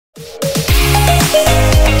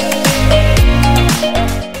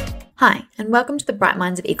Hi, and welcome to the Bright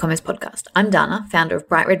Minds of E-commerce podcast. I'm Dana, founder of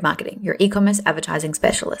Bright Red Marketing, your e-commerce advertising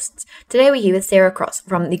specialists. Today we're here with Sarah Cross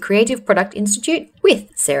from the Creative Product Institute with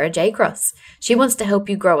Sarah J. Cross. She wants to help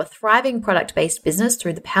you grow a thriving product-based business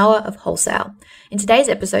through the power of wholesale. In today's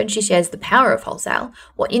episode, she shares the power of wholesale,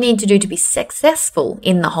 what you need to do to be successful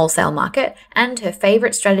in the wholesale market, and her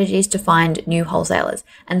favorite strategies to find new wholesalers,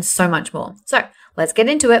 and so much more. So let's get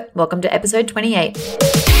into it. Welcome to episode 28.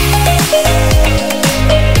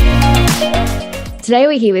 Today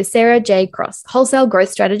we're here with Sarah J. Cross, wholesale growth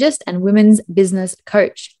strategist and women's business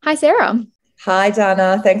coach. Hi, Sarah. Hi,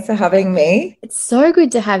 Dana. Thanks for having me. It's so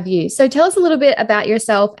good to have you. So tell us a little bit about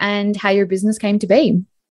yourself and how your business came to be.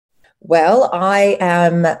 Well, I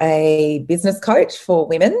am a business coach for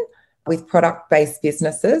women with product-based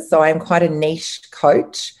businesses. So I'm quite a niche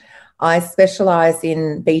coach. I specialize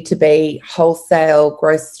in B2B wholesale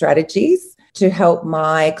growth strategies to help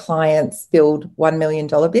my clients build $1 million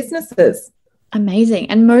businesses. Amazing.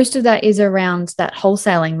 And most of that is around that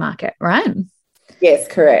wholesaling market, right? Yes,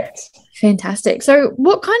 correct. Fantastic. So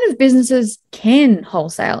what kind of businesses can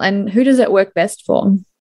wholesale and who does it work best for?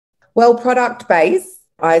 Well, product-based,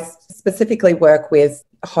 I specifically work with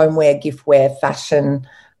homeware, giftware,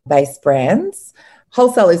 fashion-based brands.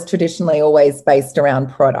 Wholesale is traditionally always based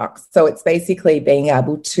around products. So it's basically being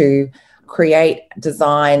able to create,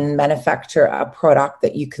 design, manufacture a product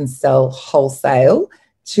that you can sell wholesale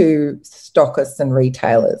to stockists and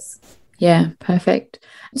retailers. Yeah, perfect.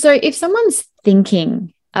 So if someone's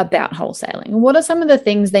thinking about wholesaling, what are some of the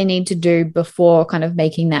things they need to do before kind of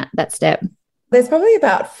making that step? There's probably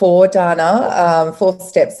about four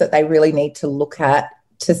steps that they really need to look at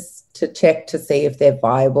to check to see if they're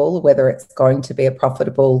viable, whether it's going to be a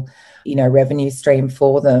profitable, revenue stream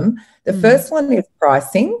for them. The first one is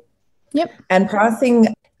pricing. Yep. And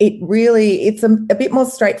pricing, it's a bit more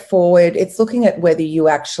straightforward. It's looking at whether you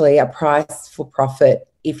actually are priced for profit.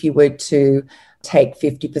 If you were to take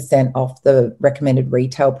 50% off the recommended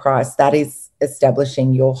retail price, that is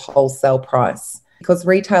establishing your wholesale price, because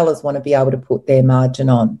retailers want to be able to put their margin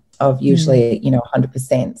on of usually,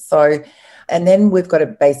 100%. So, and then we've got to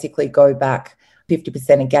basically go back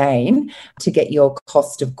 50% again to get your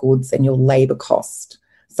cost of goods and your labor cost.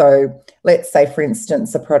 So let's say, for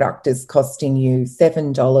instance, a product is costing you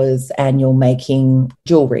 $7 and you're making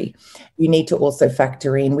jewelry. You need to also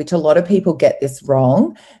factor in, which a lot of people get this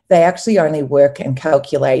wrong, they actually only work and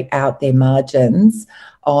calculate out their margins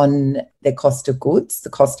on their cost of goods, the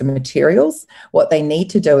cost of materials. What they need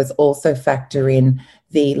to do is also factor in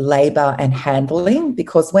the labor and handling,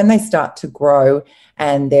 because when they start to grow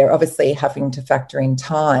and they're obviously having to factor in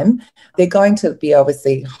time, they're going to be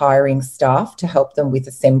obviously hiring staff to help them with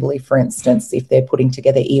assembly, for instance, if they're putting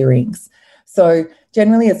together earrings. So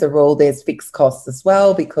generally, as a rule, there's fixed costs as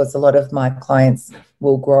well, because a lot of my clients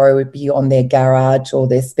will grow beyond their garage or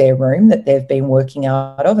their spare room that they've been working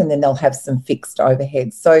out of, and then they'll have some fixed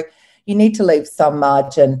overheads. So you need to leave some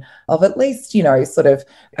margin of at least, sort of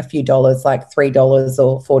a few dollars, like $3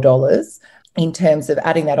 or $4. In terms of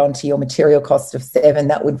adding that onto your material cost of $7,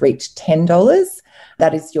 that would reach $10.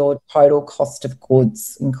 That is your total cost of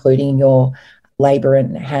goods, including your labor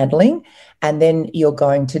and handling. And then you're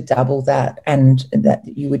going to double that, and that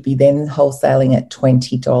you would be then wholesaling at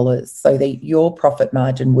 $20. So your profit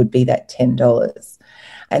margin would be that $10.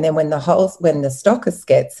 And then when the stockist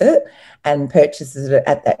gets it and purchases it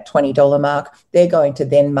at that $20 mark, they're going to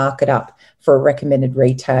then mark it up for a recommended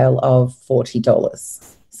retail of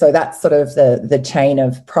 $40. So that's sort of the chain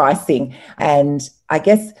of pricing. And I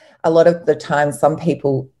guess a lot of the time, some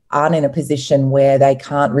people aren't in a position where they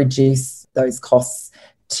can't reduce those costs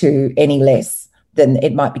to any less than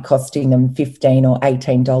it might be costing them $15 or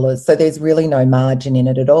 $18. So there's really no margin in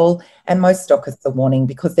it at all. And most stockists are wanting,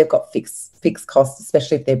 because they've got fixed costs,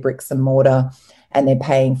 especially if they're bricks and mortar and they're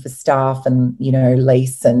paying for staff and,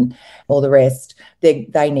 lease and all the rest,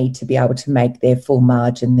 they need to be able to make their full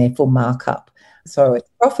margin, their full markup. So it's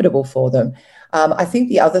profitable for them. I think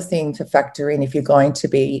the other thing to factor in if you're going to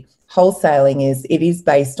be wholesaling is it is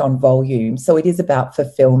based on volume. So it is about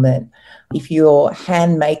fulfillment. If you're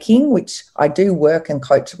hand making, which I do work and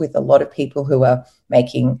coach with a lot of people who are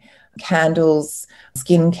making candles,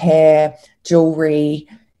 skincare, jewelry,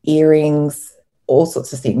 earrings, all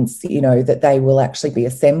sorts of things, that they will actually be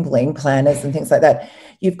assembling, planners and things like that.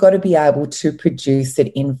 You've got to be able to produce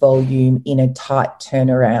it in volume in a tight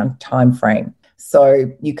turnaround time frame.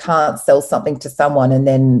 So you can't sell something to someone and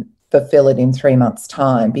then fulfill it in 3 months'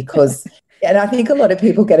 time, because And I think a lot of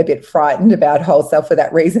people get a bit frightened about wholesale for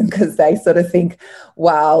that reason, because they sort of think,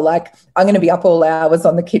 wow, like I'm going to be up all hours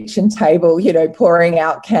on the kitchen table, pouring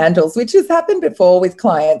out candles, which has happened before with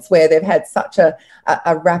clients where they've had such a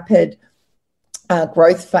rapid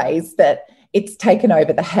growth phase that it's taken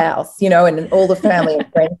over the house, and all the family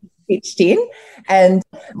and friends pitched in. And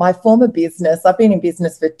my former business, I've been in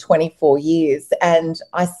business for 24 years, and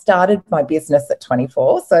I started my business at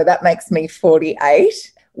 24. So that makes me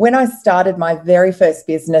 48. When I started my very first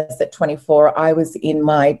business at 24, I was in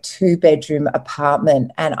my 2-bedroom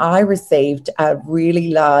apartment, and I received a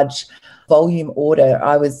really large volume order.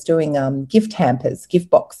 I was doing gift hampers, gift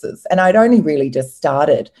boxes, and I'd only really just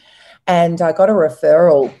started. And I got a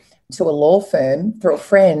referral to a law firm through a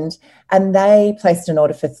friend, and they placed an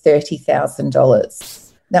order for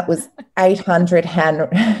 $30,000. That was 800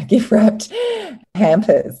 hand gift-wrapped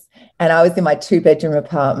hampers. And I was in my 2-bedroom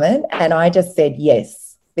apartment, and I just said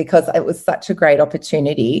yes, because it was such a great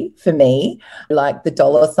opportunity for me. Like the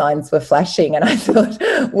dollar signs were flashing, and I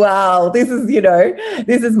thought, wow, this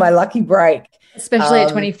is my lucky break. Especially at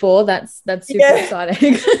 24, that's super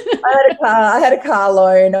exciting. I had a car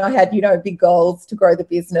loan. I had, big goals to grow the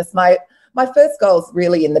business. My first goals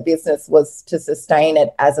really in the business was to sustain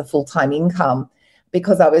it as a full-time income,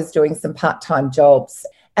 because I was doing some part-time jobs.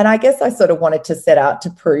 And I guess I sort of wanted to set out to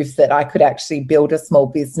prove that I could actually build a small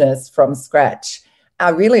business from scratch. I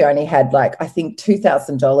really only had I think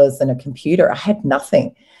 $2,000 and a computer. I had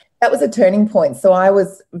nothing. That was a turning point. So I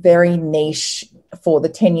was very niche for the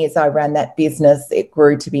 10 years I ran that business. It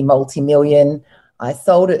grew to be multi-million. I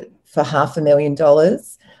sold it for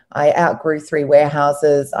 $500,000. I outgrew 3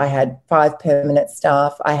 warehouses. I had 5 permanent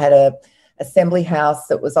staff. I had a assembly house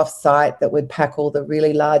that was off-site that would pack all the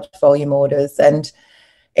really large volume orders. And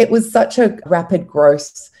it was such a rapid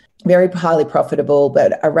growth, very highly profitable,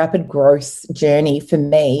 but a rapid growth journey for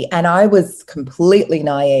me. And I was completely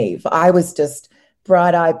naive. I was just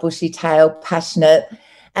bright-eyed, bushy-tailed, passionate.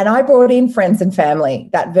 And I brought in friends and family.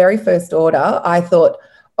 That very first order, I thought,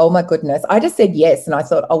 oh my goodness. I just said yes. And I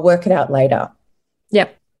thought, I'll work it out later.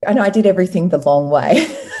 Yep. And I did everything the long way.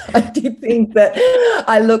 I did things that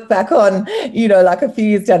I look back on, like a few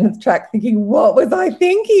years down the track thinking, what was I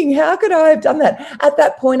thinking? How could I have done that? At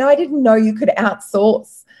that point, I didn't know you could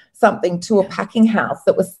outsource something to a packing house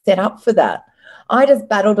that was set up for that. I just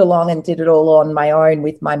battled along and did it all on my own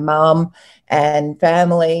with my mum and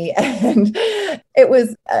family. And it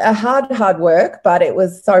was a hard work, but it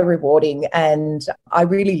was so rewarding. And I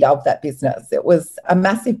really loved that business. It was a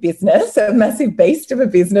massive business, a massive beast of a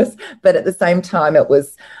business, but at the same time, it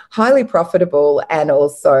was highly profitable, and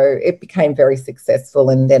also it became very successful.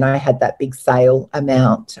 And then I had that big sale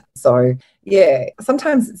amount. So yeah,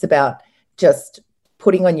 sometimes it's about just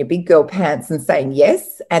putting on your big girl pants and saying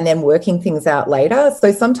yes, and then working things out later.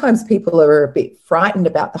 So sometimes people are a bit frightened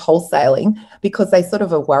about the wholesaling because they sort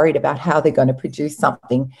of are worried about how they're going to produce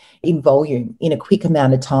something in volume in a quick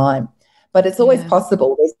amount of time. But it's always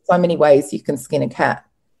possible. There's so many ways you can skin a cat.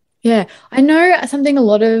 Yeah, I know something and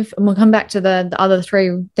we'll come back to the other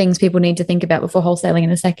 3 things people need to think about before wholesaling in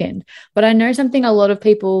a second, but I know something a lot of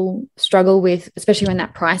people struggle with, especially when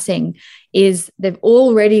that pricing is they've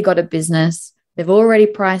already got a business, they've already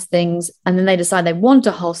priced things, and then they decide they want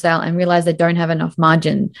to wholesale and realize they don't have enough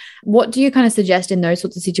margin. What do you kind of suggest in those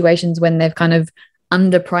sorts of situations when they've kind of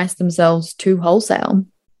underpriced themselves to wholesale?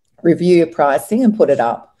 Review your pricing and put it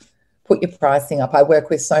up. Put your pricing up. I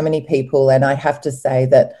work with so many people, and I have to say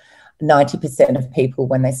that 90% of people,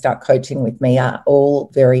 when they start coaching with me, are all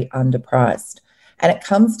very underpriced. And it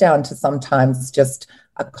comes down to sometimes just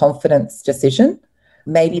a confidence decision.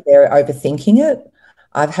 Maybe they're overthinking it.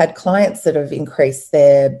 I've had clients that have increased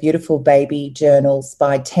their beautiful baby journals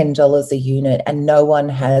by $10 a unit, and no one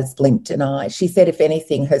has blinked an eye. She said, if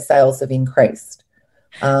anything, her sales have increased.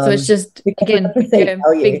 So it's just, again,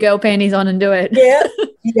 big girl panties on and do it.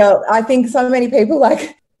 Yeah. I think so many people,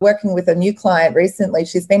 working with a new client recently,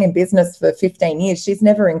 she's been in business for 15 years. She's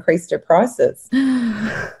never increased her prices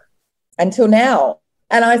until now.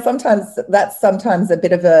 And that's sometimes a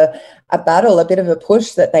bit of a battle, a bit of a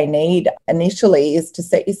push that they need initially, is to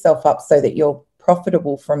set yourself up so that you're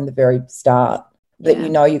profitable from the very start, that you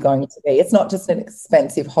know you're going to be. It's not just an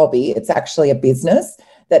expensive hobby. It's actually a business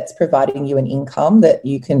that's providing you an income that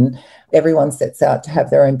everyone sets out to have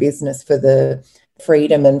their own business for the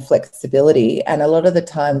freedom and flexibility. And a lot of the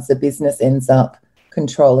times the business ends up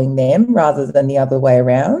controlling them rather than the other way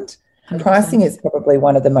around. 100%. Pricing is probably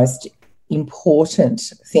one of the most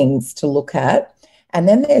important things to look at. And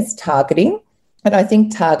then there's targeting. And I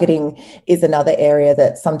think targeting is another area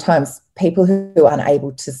that sometimes people who are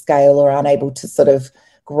unable to scale or unable to sort of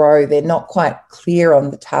grow, they're not quite clear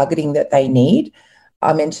on the targeting that they need.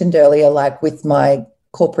 I mentioned earlier, like with my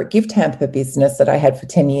corporate gift hamper business that I had for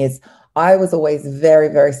 10 years, I was always very,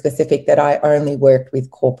 very specific that I only worked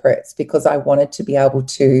with corporates because I wanted to be able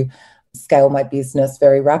to scale my business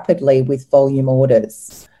very rapidly with volume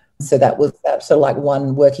orders. So that was sort of like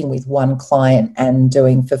working with one client and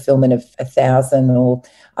doing fulfillment of 1,000, or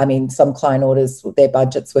I mean, some client orders, their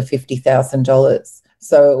budgets were $50,000.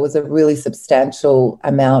 So it was a really substantial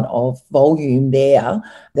amount of volume there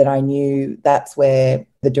that I knew that's where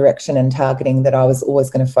the direction and targeting that I was always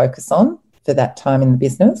going to focus on for that time in the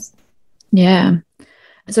business. Yeah.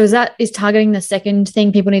 So is targeting the second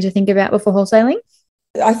thing people need to think about before wholesaling?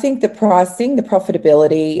 I think the pricing, the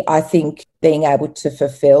profitability, I think being able to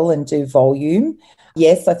fulfill and do volume.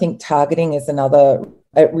 Yes, I think targeting is a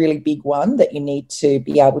really big one that you need to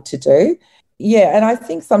be able to do. Yeah, and I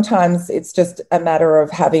think sometimes it's just a matter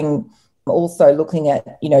of having also looking at,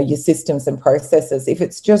 your systems and processes. If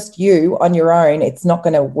it's just you on your own, it's not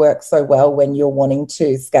going to work so well when you're wanting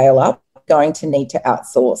to scale up, going to need to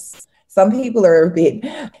outsource. Some people are a bit,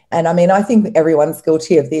 and I mean, I think everyone's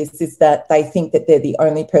guilty of this, is that they think that they're the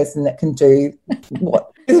only person that can do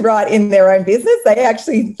what is right in their own business. They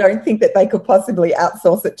actually don't think that they could possibly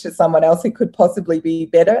outsource it to someone else who could possibly be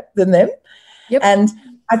better than them. Yep. And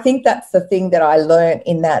I think that's the thing that I learned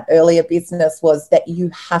in that earlier business, was that you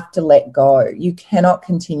have to let go. You cannot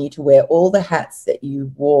continue to wear all the hats that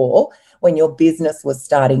you wore when your business was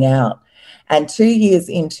starting out. And 2 years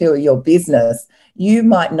into your business, you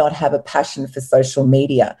might not have a passion for social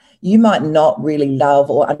media. You might not really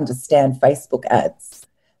love or understand Facebook ads.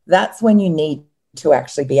 That's when you need to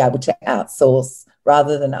actually be able to outsource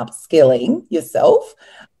rather than upskilling yourself.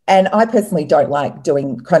 And I personally don't like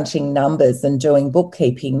doing crunching numbers and doing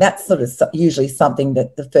bookkeeping. That's sort of usually something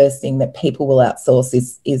that the first thing that people will outsource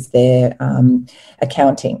is their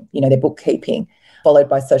accounting, their bookkeeping, followed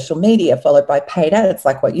by social media, followed by paid ads,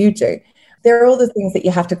 like what you do. There are all the things that you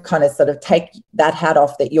have to kind of sort of take that hat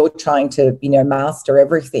off, that you're trying to, master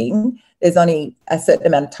everything. There's only a certain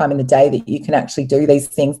amount of time in the day that you can actually do these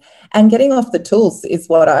things. And getting off the tools is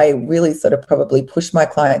what I really sort of probably push my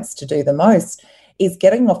clients to do the most, is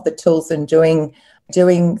getting off the tools and doing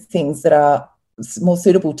things that are more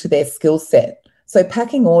suitable to their skill set. So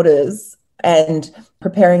packing orders and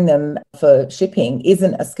preparing them for shipping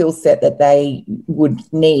isn't a skill set that they would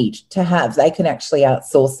need to have. They can actually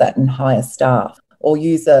outsource that and hire staff, or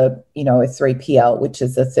use a 3PL, which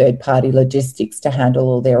is a third-party logistics, to handle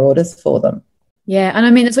all their orders for them. Yeah, and I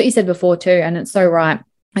mean, that's what you said before too, and it's so right.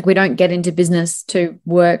 Like, we don't get into business to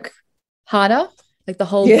work harder. Like the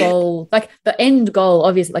whole goal, like the end goal,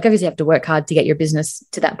 obviously you have to work hard to get your business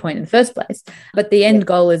to that point in the first place. But the end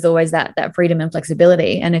goal is always that freedom and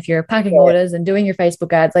flexibility. And if you're packing orders and doing your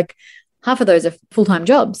Facebook ads, like half of those are full-time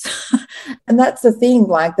jobs. And that's the thing,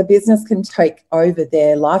 like the business can take over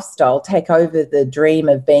their lifestyle, take over the dream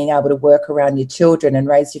of being able to work around your children and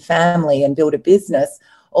raise your family and build a business.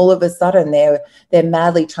 All of a sudden they're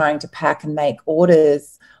madly trying to pack and make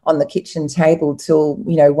orders on the kitchen table till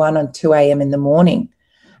 1 or 2 a.m. in the morning,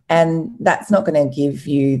 and that's not going to give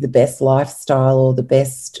you the best lifestyle or the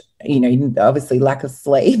best, obviously lack of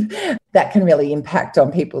sleep. That can really impact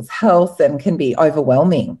on people's health and can be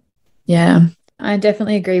overwhelming. Yeah, I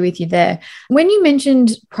definitely agree with you there. When you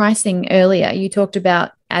mentioned pricing earlier, you talked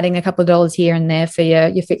about adding a couple of dollars here and there for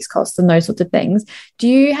your fixed costs and those sorts of things. Do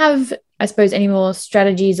you have, I suppose, any more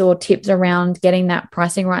strategies or tips around getting that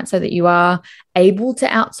pricing right so that you are able to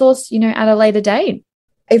outsource, at a later date?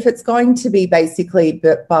 If it's going to be basically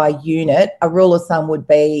by unit, a rule of thumb would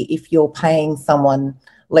be, if you're paying someone,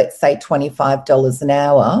 let's say $25 an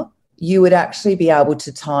hour, you would actually be able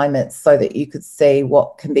to time it so that you could see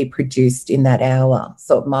what can be produced in that hour.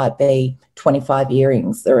 So it might be 25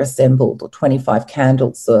 earrings that are assembled, or 25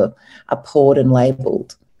 candles are poured and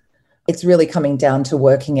labelled. It's really coming down to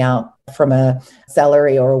working out from a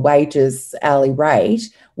salary or a wages hourly rate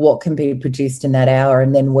what can be produced in that hour,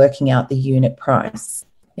 and then working out the unit price.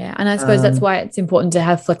 Yeah, and I suppose that's why it's important to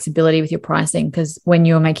have flexibility with your pricing, because when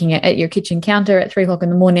you're making it at your kitchen counter at 3 o'clock in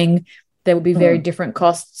the morning, there will be very different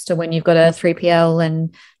costs to when you've got a 3PL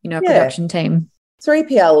and, a production team.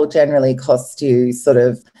 3PL will generally cost you sort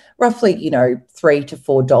of roughly, $3 to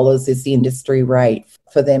 $4 is the industry rate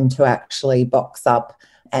for them to actually box up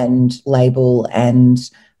and label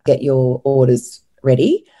and get your orders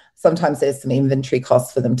ready. Sometimes there's some inventory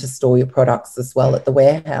costs for them to store your products as well at the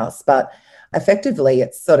warehouse, but effectively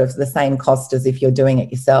it's sort of the same cost as if you're doing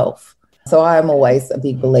it yourself. So I'm always a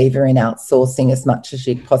big believer in outsourcing as much as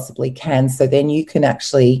you possibly can, so then you can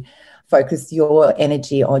actually focus your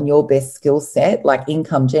energy on your best skill set, like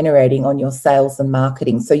income generating, on your sales and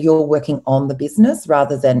marketing. So you're working on the business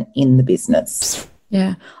rather than in the business.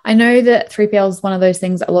 Yeah. I know that 3PL is one of those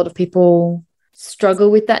things that a lot of people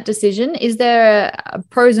struggle with that decision. Is there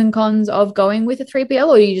pros and cons of going with a 3PL,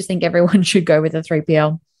 or do you just think everyone should go with a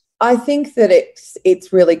 3PL? I think that it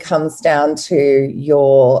really comes down to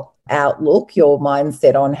your outlook, your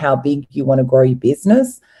mindset on how big you want to grow your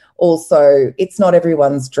business. Also, it's not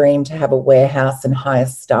everyone's dream to have a warehouse and hire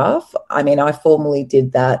staff. I mean, I formally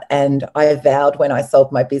did that, and I vowed when I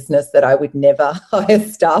sold my business that I would never hire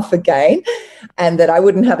staff again, and that I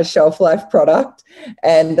wouldn't have a shelf life product,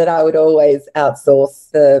 and that I would always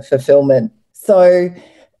outsource the fulfillment. So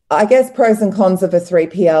I guess pros and cons of a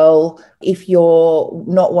 3PL, if you're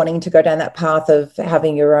not wanting to go down that path of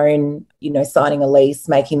having your own, signing a lease,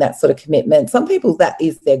 making that sort of commitment. Some people, that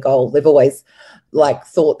is their goal. They've always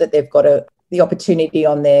thought that they've got the opportunity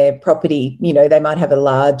on their property. They might have a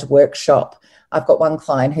large workshop. I've got one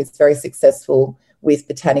client who's very successful with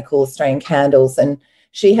Botanical Australian Candles, and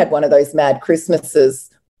she had one of those mad Christmases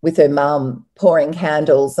with her mum pouring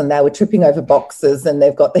candles, and they were tripping over boxes, and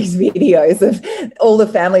they've got these videos of all the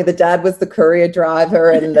family. The dad was the courier driver,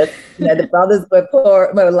 and the brothers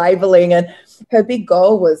were labelling, and her big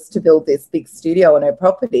goal was to build this big studio on her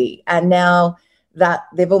property. And now that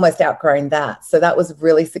they've almost outgrown that. So that was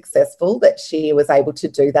really successful that she was able to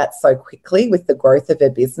do that so quickly with the growth of her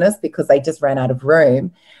business, because they just ran out of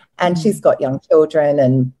room. And she's got young children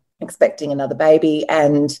and expecting another baby.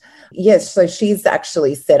 And yes, so she's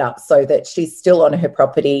actually set up so that she's still on her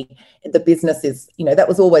property. The business is, that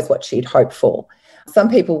was always what she'd hoped for. Some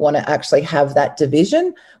people want to actually have that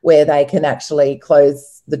division where they can actually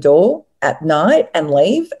close the door at night and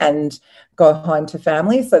leave and go home to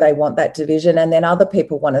family. So they want that division. And then other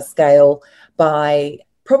people want to scale by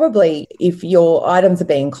probably, if your items are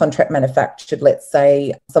being contract manufactured, let's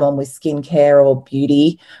say someone with skincare or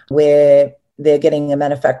beauty, where they're getting a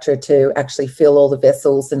manufacturer to actually fill all the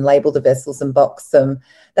vessels and label the vessels and box them,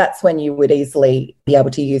 that's when you would easily be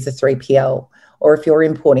able to use a 3PL. Or if you're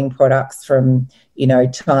importing products from,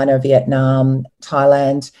 China, Vietnam,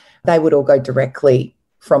 Thailand, they would all go directly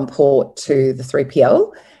from port to the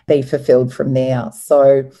 3PL, be fulfilled from there.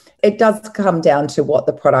 So it does come down to what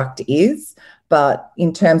the product is. But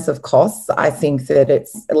in terms of costs, I think that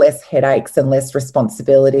it's less headaches and less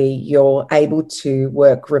responsibility. You're able to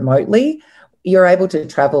work remotely. You're able to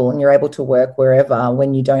travel and you're able to work wherever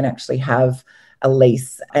when you don't actually have a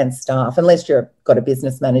lease and staff, unless you've got a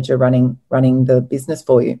business manager running the business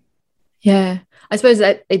for you. Yeah. I suppose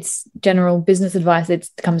that it's general business advice. It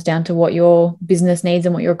comes down to what your business needs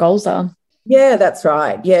and what your goals are. Yeah, that's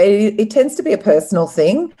right. Yeah, it tends to be a personal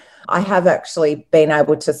thing. I have actually been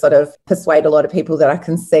able to sort of persuade a lot of people that I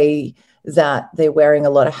can see that they're wearing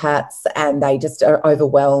a lot of hats and they just are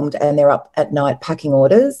overwhelmed and they're up at night packing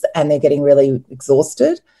orders and they're getting really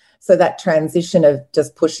exhausted. So that transition of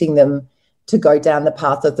just pushing them to go down the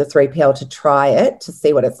path of the 3PL to try it, to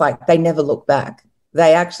see what it's like, they never look back.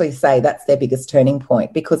 They actually say that's their biggest turning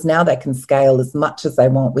point, because now they can scale as much as they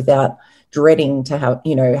want without dreading to have,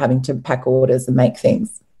 having to pack orders and make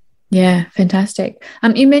things. Yeah, fantastic.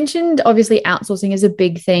 You mentioned obviously outsourcing is a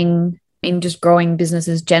big thing in just growing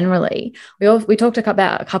businesses generally. We talked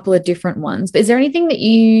about a couple of different ones, but is there anything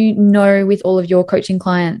that with all of your coaching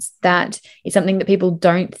clients that is something that people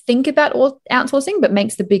don't think about or outsourcing but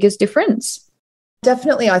makes the biggest difference?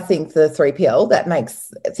 Definitely, I think the 3PL, that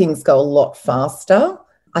makes things go a lot faster.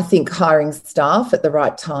 I think hiring staff at the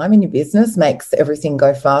right time in your business makes everything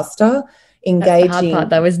go faster. Engaging, that's the hard part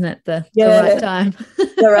though, isn't it? The right time.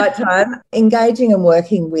 The right time. Engaging and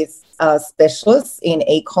working with specialists in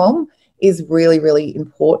e-com is really, really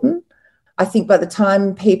important. I think by the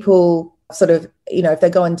time people sort of, if they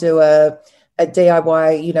go and do a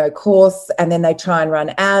DIY, course, and then they try and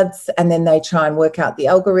run ads, and then they try and work out the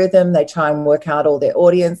algorithm, they try and work out all their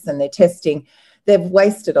audience and their testing, they've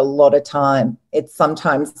wasted a lot of time. It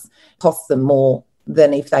sometimes costs them more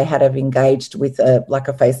than if they had have engaged with a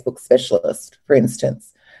Facebook specialist, for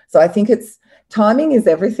instance. So I think timing is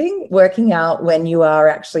everything, working out when you are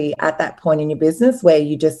actually at that point in your business where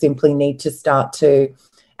you just simply need to start to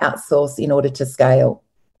outsource in order to scale.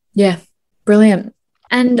 Yeah, brilliant.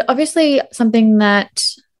 And obviously something that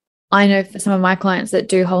I know for some of my clients that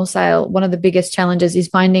do wholesale, one of the biggest challenges is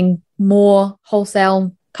finding more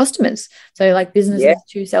wholesale customers. So like businesses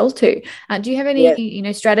to sell to. Do you have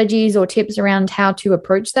any, strategies or tips around how to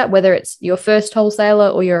approach that, whether it's your first wholesaler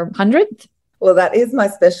or your 100th? Well, that is my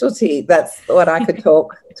specialty. That's what I could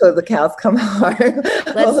talk till the cows come home.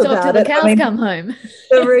 Let's talk till the cows come home.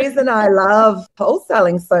 The reason I love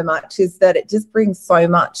wholesaling so much is that it just brings so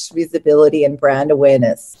much visibility and brand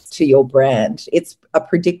awareness to your brand. It's a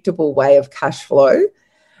predictable way of cash flow,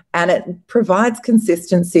 and it provides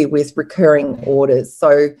consistency with recurring orders.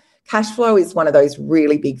 So cash flow is one of those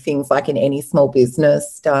really big things, like in any small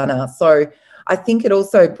business, Dana. So I think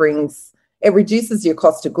it reduces your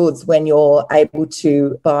cost of goods when you're able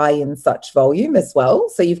to buy in such volume as well.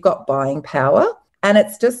 So you've got buying power, and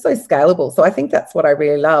it's just so scalable. So I think that's what I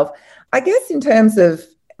really love. I guess in terms of,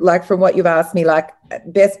 like, from what you've asked me, like,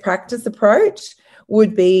 best practice approach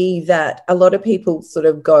would be that a lot of people sort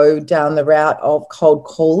of go down the route of cold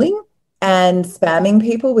calling and spamming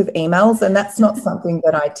people with emails. And that's not something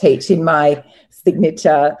that I teach in my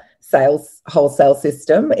signature sales wholesale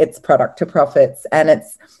system. It's product to profits, and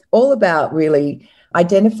it's all about really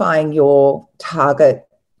identifying your target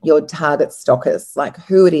stockers, like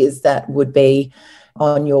who it is that would be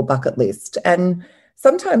on your bucket list. And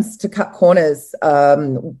sometimes, to cut corners,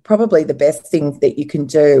 probably the best thing that you can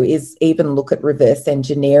do is even look at reverse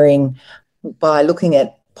engineering by looking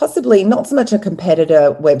at possibly not so much a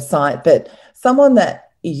competitor website, but someone that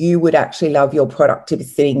you would actually love your product to be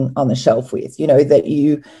sitting on the shelf with, that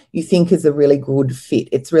you think is a really good fit.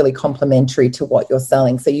 It's really complementary to what you're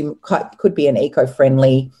selling. So you could be an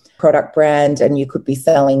eco-friendly product brand, and you could be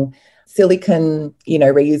selling silicone,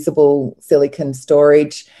 reusable silicone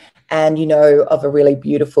storage, and of a really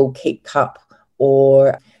beautiful Keep cup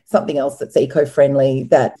or something else that's eco-friendly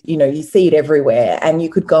that, you see it everywhere. And you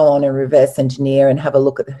could go on and reverse engineer and have a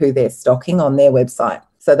look at who they're stocking on their website.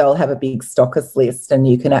 So they'll have a big stockers list, and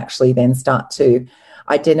you can actually then start to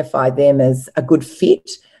identify them as a good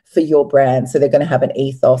fit for your brand. So they're going to have an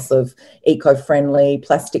ethos of eco-friendly,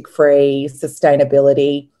 plastic-free,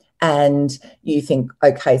 sustainability. And you think,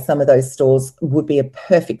 okay, some of those stores would be a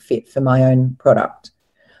perfect fit for my own product.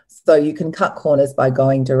 So you can cut corners by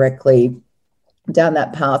going directly down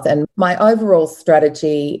that path. And my overall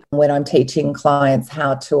strategy when I'm teaching clients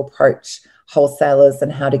how to approach wholesalers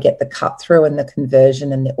and how to get the cut through and the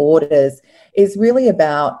conversion and the orders is really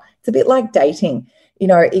about, it's a bit like dating.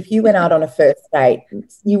 If you went out on a first date,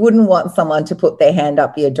 you wouldn't want someone to put their hand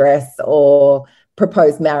up your dress or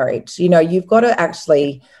propose marriage. You've got to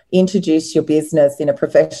actually introduce your business in a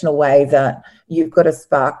professional way that you've got to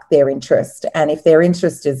spark their interest. And if their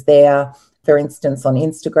interest is there, for instance, on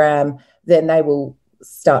Instagram, then they will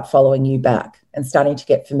start following you back and starting to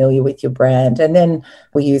get familiar with your brand. And then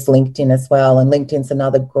we use LinkedIn as well. And LinkedIn's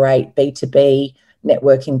another great B2B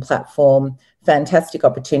networking platform, fantastic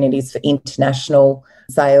opportunities for international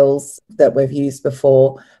sales that we've used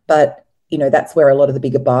before. But, that's where a lot of the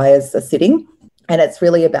bigger buyers are sitting. And it's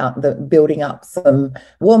really about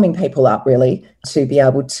warming people up, really, to be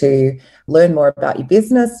able to learn more about your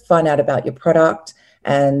business, find out about your product.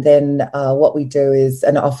 And then what we do is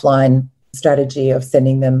an offline strategy of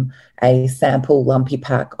sending them a sample lumpy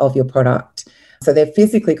pack of your product. So they've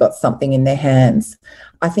physically got something in their hands.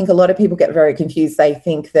 I think a lot of people get very confused. They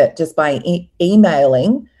think that just by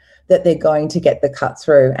emailing that they're going to get the cut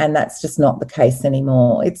through, and that's just not the case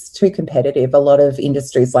anymore. It's too competitive. A lot of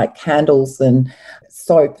industries like candles and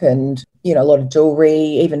soap and, a lot of jewelry,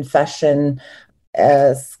 even fashion,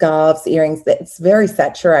 scarves, earrings, it's very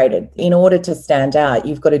saturated. In order to stand out,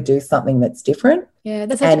 you've got to do something that's different. Yeah,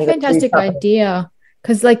 that's such a fantastic idea.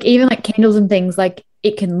 Because even candles and things,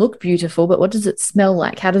 it can look beautiful, but what does it smell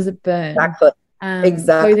like? How does it burn?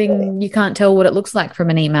 Exactly. Clothing, you can't tell what it looks like from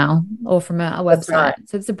an email or from a website. Right.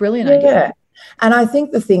 So it's a brilliant idea. And I think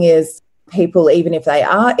the thing is, people, even if they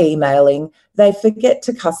are emailing, they forget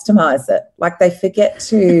to customize it. They forget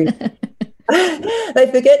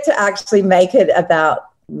to actually make it about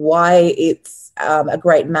why it's a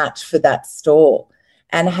great match for that store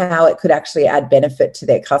and how it could actually add benefit to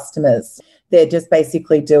their customers. They're just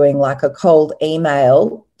basically doing a cold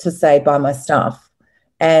email to say, buy my stuff.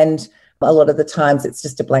 And a lot of the times it's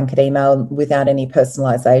just a blanket email without any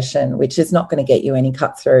personalization, which is not going to get you any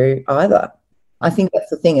cut through either. I think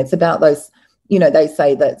that's the thing. It's about those, they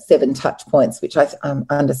say that 7 touch points, which I'm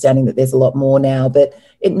understanding that there's a lot more now, but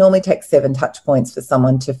it normally takes 7 touch points for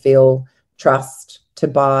someone to feel trust, to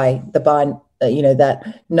buy,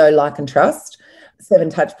 that know, like, and trust.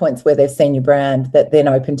 7 touch points where they've seen your brand, that then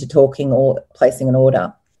open to talking or placing an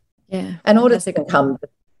order. Yeah. And orders can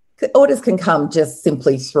come just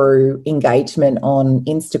simply through engagement on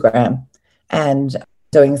Instagram and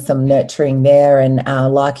doing some nurturing there and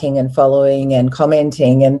liking and following and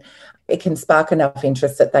commenting, and it can spark enough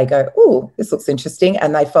interest that they go, oh, this looks interesting,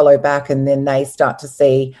 and they follow back, and then they start to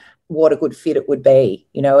see what a good fit it would be,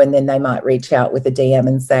 and then they might reach out with a DM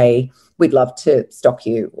and say, we'd love to stock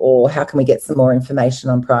you, or how can we get some more information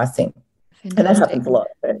on pricing? Fantastic. And that happens a lot.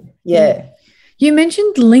 Yeah. You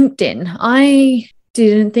mentioned LinkedIn. I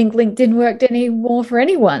didn't think LinkedIn worked anymore for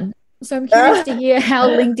anyone. So I'm curious to hear how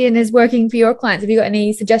LinkedIn is working for your clients. Have you got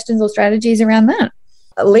any suggestions or strategies around that?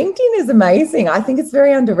 LinkedIn is amazing. I think it's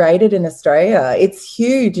very underrated in Australia. It's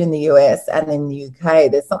huge in the US and in the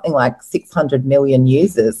UK. There's something like 600 million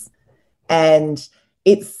users. And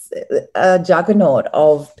it's a juggernaut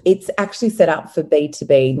it's actually set up for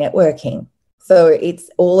B2B networking. So it's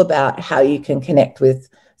all about how you can connect with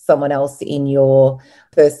someone else in your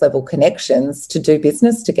first level connections to do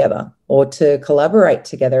business together or to collaborate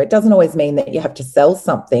together. It doesn't always mean that you have to sell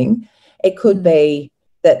something. It could be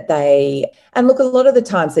that and look, a lot of the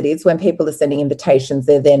times it is when people are sending invitations,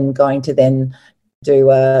 they're then going to then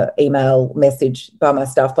do a email message, buy my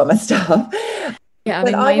stuff. Yeah, I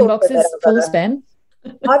mean, my inbox is full of spam.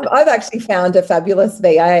 I've actually found a fabulous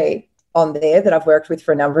VA on there that I've worked with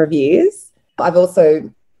for a number of years. I've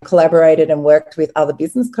also collaborated and worked with other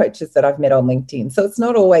business coaches that I've met on LinkedIn. So it's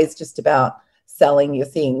not always just about selling your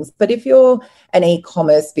things. But if you're an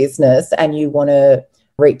e-commerce business and you want to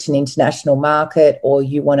reach an international market or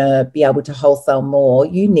you want to be able to wholesale more,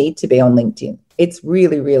 you need to be on LinkedIn. It's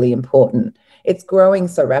really, really important. It's growing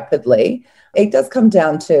so rapidly. It does come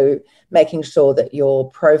down to making sure that your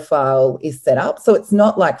profile is set up. So it's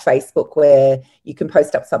not like Facebook where you can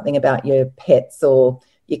post up something about your pets or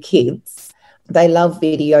your kids. They love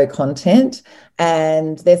video content,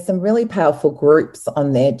 and there's some really powerful groups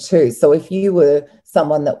on there too. So if you were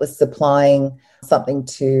someone that was supplying something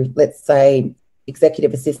to, let's say,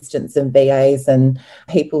 executive assistants and VAs and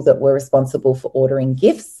people that were responsible for ordering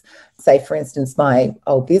gifts, say, for instance, my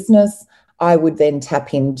old business, I would then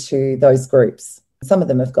tap into those groups. Some of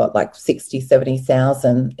them have got like 60,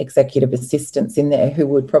 70,000 executive assistants in there who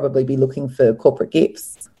would probably be looking for corporate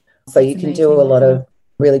gifts. So you can do a lot of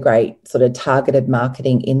really great sort of targeted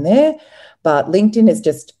marketing in there. But LinkedIn is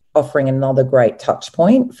just offering another great touch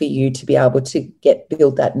point for you to be able to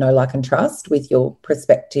build that know, like, and trust with your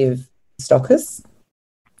prospective stockists.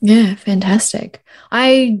 Yeah, fantastic.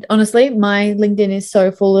 Honestly, my LinkedIn is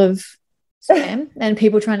so full of spam and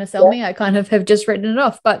people trying to sell me. I kind of have just written it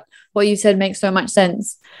off. But what you said makes so much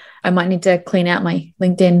sense. I might need to clean out my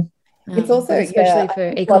LinkedIn. It's also especially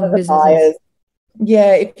for e-com businesses.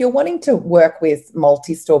 Yeah, if you're wanting to work with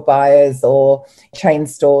multi-store buyers or chain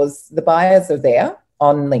stores, the buyers are there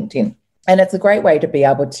on LinkedIn. And it's a great way to be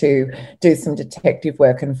able to do some detective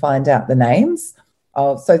work and find out the names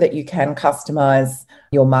so that you can customize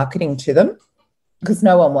your marketing to them. Because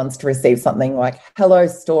no one wants to receive something like, hello,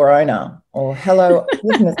 store owner, or hello,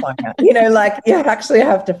 business owner. You actually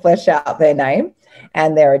have to flesh out their name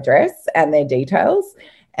and their address and their details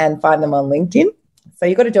and find them on LinkedIn. So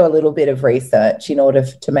you've got to do a little bit of research in order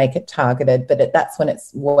to make it targeted, but that's when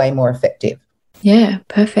it's way more effective. Yeah,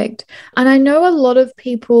 perfect. And I know a lot of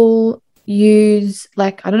people use,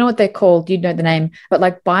 I don't know what they're called, you'd know the name,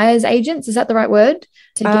 but buyer's agents, is that the right word,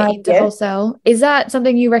 to get into wholesale? Is that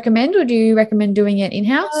something you recommend, or do you recommend doing it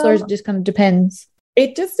in-house, or it just kind of depends?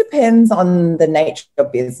 It just depends on the nature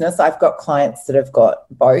of business. I've got clients that have got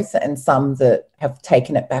both and some that have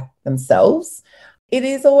taken it back themselves. It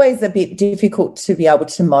is always a bit difficult to be able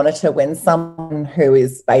to monitor when someone who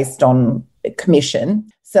is based on commission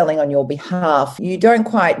selling on your behalf, you don't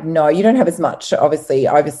quite know, you don't have as much, obviously,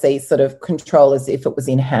 overseas sort of control as if it was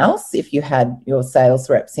in-house, if you had your sales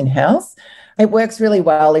reps in-house. It works really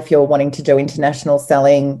well if you're wanting to do international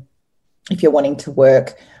selling, if you're wanting to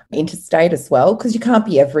work interstate as well, because you can't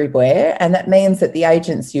be everywhere. And that means that the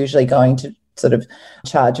agent's usually going to sort of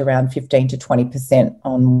charge around 15 to 20%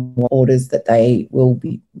 on orders that they will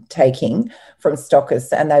be taking from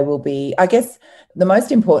stockists. And they will be, I guess, the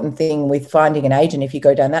most important thing with finding an agent, if you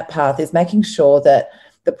go down that path, is making sure that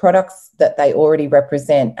the products that they already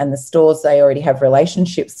represent and the stores they already have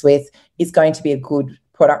relationships with is going to be a good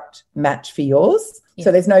product match for yours. Yeah.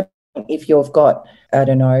 So there's no point if you've got, I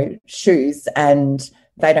don't know, shoes and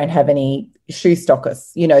they don't have any shoe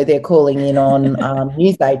stockists, they're calling in on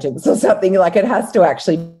news agents or something. It has to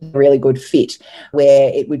actually be a really good fit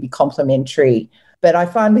where it would be complementary. But I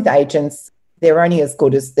find with agents, they're only as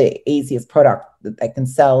good as the easiest product that they can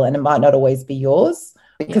sell, and it might not always be yours.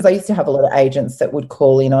 Because I used to have a lot of agents that would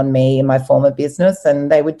call in on me in my former business,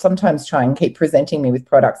 and they would sometimes try and keep presenting me with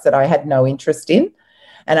products that I had no interest in.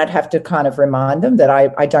 And I'd have to kind of remind them that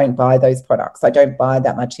I don't buy those products. I don't buy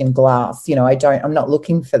that much in glass. I'm not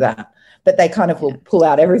looking for that. But they kind of will pull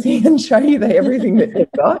out everything and show you everything that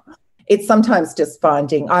they've got. it's sometimes just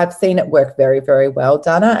finding, I've seen it work very, very well,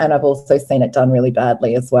 Dana, and I've also seen it done really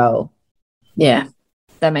badly as well. Yeah,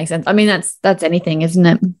 that makes sense. I mean, that's anything, isn't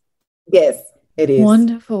it? Yes, it is.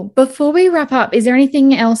 Wonderful. Before we wrap up, is there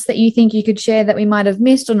anything else that you think you could share that we might have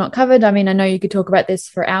missed or not covered? I mean, I know you could talk about this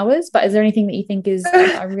for hours, but is there anything that you think is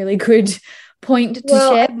a really good point to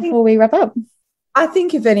share before we wrap up? I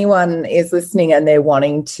think if anyone is listening and they're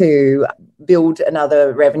wanting to build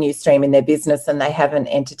another revenue stream in their business and they haven't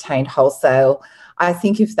entertained wholesale, I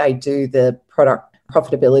think if they do the product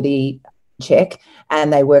profitability check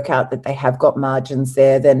and they work out that they have got margins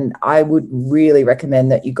there, then I would really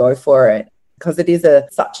recommend that you go for it, because it is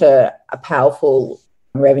such a powerful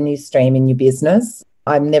revenue stream in your business.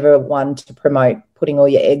 I'm never one to promote putting all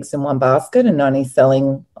your eggs in one basket and only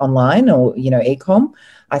selling online or, e-com.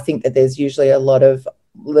 I think that there's usually a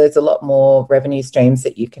lot more revenue streams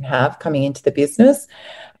that you can have coming into the business.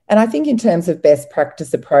 And I think in terms of best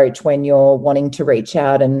practice approach, when you're wanting to reach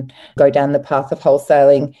out and go down the path of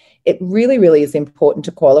wholesaling, it really, really is important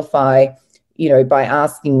to qualify, by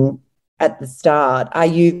asking at the start, are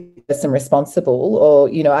you the person responsible, or,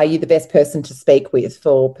 are you the best person to speak with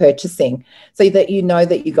for purchasing, so that you know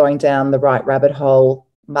that you're going down the right rabbit hole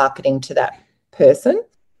marketing to that person.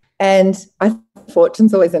 And I think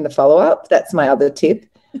fortune's always in the follow-up. That's my other tip.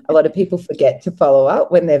 A lot of people forget to follow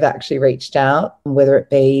up when they've actually reached out, whether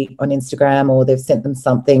it be on Instagram or they've sent them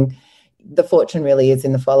something. The fortune really is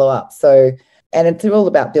in the follow-up. And it's all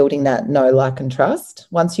about building that know, like, and trust.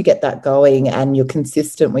 Once you get that going and you're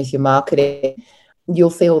consistent with your marketing, you'll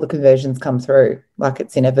see all the conversions come through, like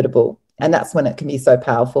it's inevitable. And that's when it can be so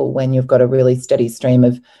powerful, when you've got a really steady stream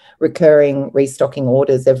of recurring restocking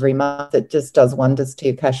orders every month. It just does wonders to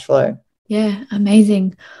your cash flow. Yeah,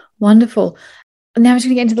 amazing. Wonderful. Now I'm just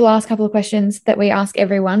going to get into the last couple of questions that we ask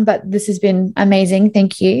everyone, but this has been amazing.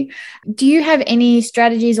 Thank you. Do you have any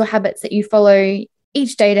strategies or habits that you follow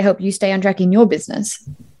each day to help you stay on track in your business?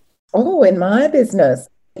 Oh, in my business?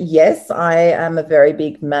 Yes, I am a very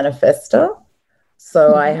big manifester.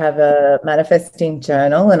 So I have a manifesting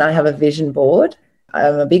journal and I have a vision board.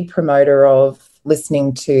 I'm a big promoter of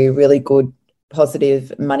listening to really good,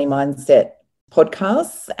 positive money mindset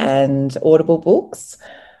podcasts and Audible books.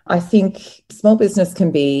 I think small business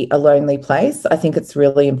can be a lonely place. I think it's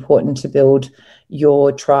really important to build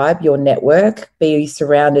your tribe, your network, be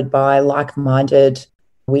surrounded by like-minded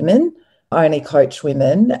women. I only coach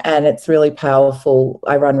women, and it's really powerful.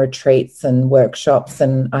 I run retreats and workshops,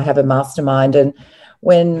 and I have a mastermind. And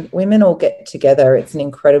when women all get together, it's an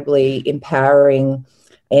incredibly empowering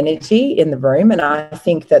energy in the room. And I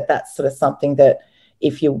think that that's sort of something that,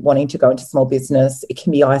 if you're wanting to go into small business, it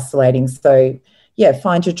can be isolating. So yeah,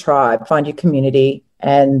 find your tribe, find your community,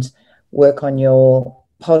 and work on your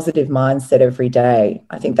positive mindset every day.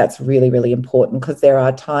 I think that's really, really important, because there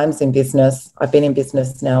are times in business, I've been in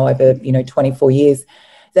business now over, 24 years,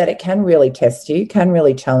 that it can really test you, can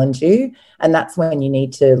really challenge you. And that's when you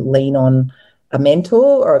need to lean on a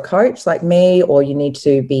mentor or a coach like me, or you need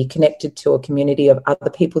to be connected to a community of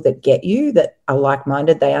other people that get you, that are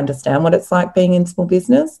like-minded. They understand what it's like being in small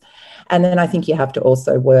business. And then I think you have to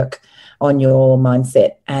also work on your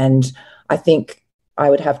mindset. And I think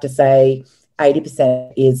I would have to say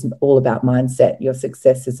 80% is all about mindset. Your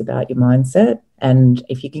success is about your mindset. And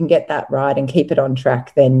if you can get that right and keep it on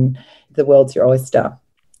track, then the world's your oyster.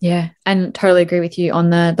 Yeah, and totally agree with you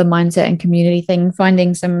on the mindset and community thing.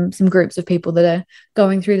 Finding some groups of people that are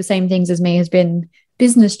going through the same things as me has been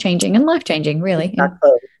business changing and life changing, really.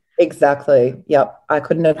 Exactly. Yep. I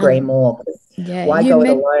couldn't agree more. Yeah. Why go it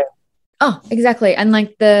alone? Oh, exactly. And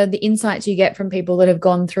like the insights you get from people that have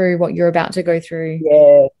gone through what you're about to go through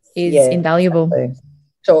is invaluable. Exactly.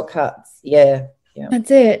 Shortcuts. Yeah. That's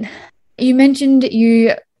it. You mentioned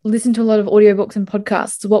you listen to a lot of audiobooks and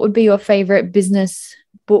podcasts. What would be your favorite business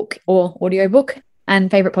book or audiobook, and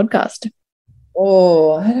favorite podcast?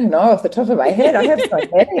 Oh, I don't know off the top of my head. I have so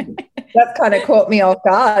many. That's kind of caught me off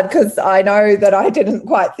guard, because I know that I didn't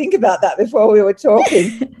quite think about that before we were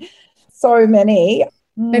talking. So many.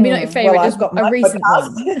 Maybe not your favorite, just a recent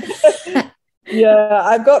one. Yeah,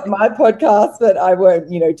 I've got my podcast, but I won't,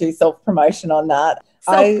 do self-promotion on that.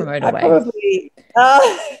 Self-promote away. Probably,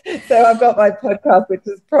 so I've got my podcast, which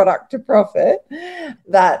is Product to Profit,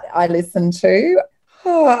 that I listen to.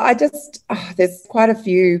 There's quite a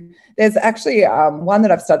few. There's actually one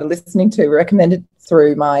that I've started listening to, recommended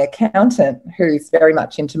through my accountant, who's very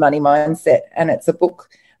much into money mindset. And it's a book,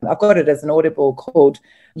 I've got it as an Audible, called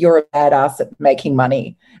You're a Badass at Making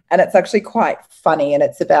Money. And it's actually quite funny. And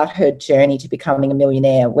it's about her journey to becoming a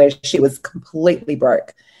millionaire, where she was completely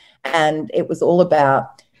broke. And it was all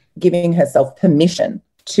about giving herself permission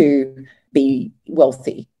to be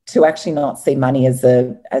wealthy, to actually not see money as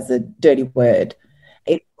a dirty word.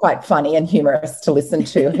 It's quite funny and humorous to listen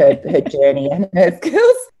to her journey and her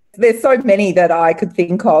skills. There's so many that I could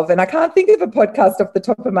think of, and I can't think of a podcast off the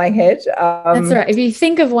top of my head. That's all right. If you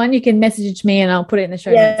think of one, you can message me and I'll put it in the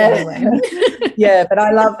show notes anyway. Yeah, but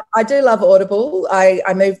I do love Audible. I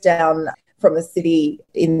moved down from the city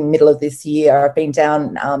in the middle of this year. I've been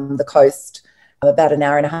down the coast about an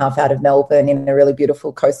hour and a half out of Melbourne in a really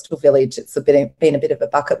beautiful coastal village. It's been a bit of a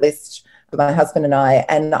bucket list for my husband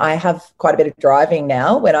and I have quite a bit of driving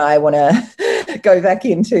now when I want to go back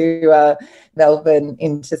into Melbourne,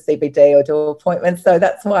 into CBD or do appointments. So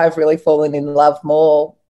that's why I've really fallen in love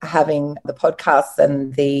more having the podcasts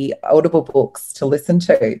and the Audible books to listen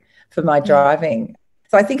to for my driving.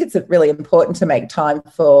 So I think it's really important to make time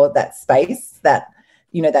for that space, that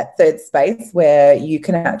third space where you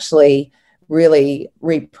can actually really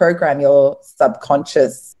reprogram your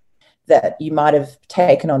subconscious, that you might have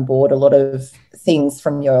taken on board a lot of things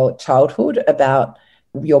from your childhood about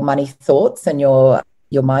your money thoughts and your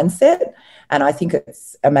mindset. And I think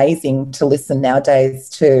it's amazing to listen nowadays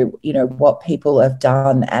to, what people have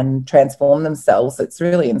done and transform themselves. It's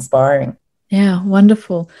really inspiring. Yeah,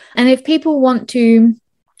 wonderful. And if people want to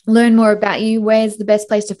learn more about you, where's the best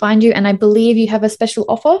place to find you? And I believe you have a special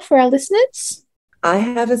offer for our listeners. I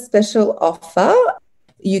have a special offer.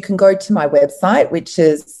 You can go to my website, which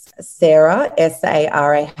is Sarah,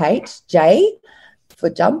 SARAH, for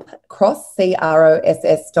jump, cross,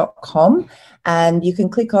 CROSS.com. And you can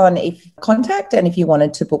click on contact. And if you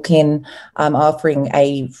wanted to book in, I'm offering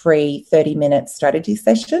a free 30-minute strategy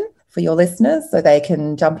session for your listeners, so they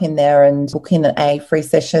can jump in there and book in a free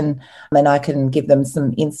session, and I can give them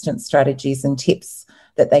some instant strategies and tips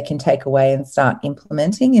that they can take away and start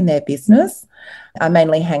implementing in their business. I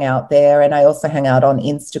mainly hang out there, and I also hang out on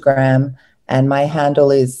Instagram, and my handle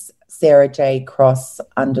is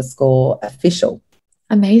SarahJCross_official.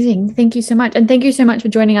 Amazing. Thank you so much. And thank you so much for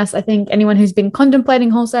joining us. I think anyone who's been contemplating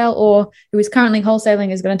wholesale or who is currently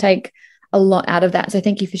wholesaling is going to take a lot out of that. So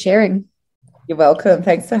thank you for sharing. You're welcome.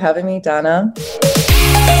 Thanks for having me, Dana.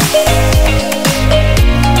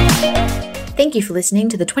 Thank you for listening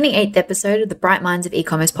to the 28th episode of the Bright Minds of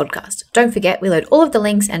E-commerce podcast. Don't forget, we load all of the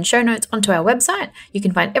links and show notes onto our website. You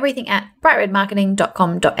can find everything at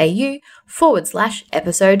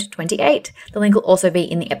brightredmarketing.com.au/episode 28. The link will also be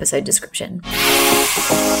in the episode description.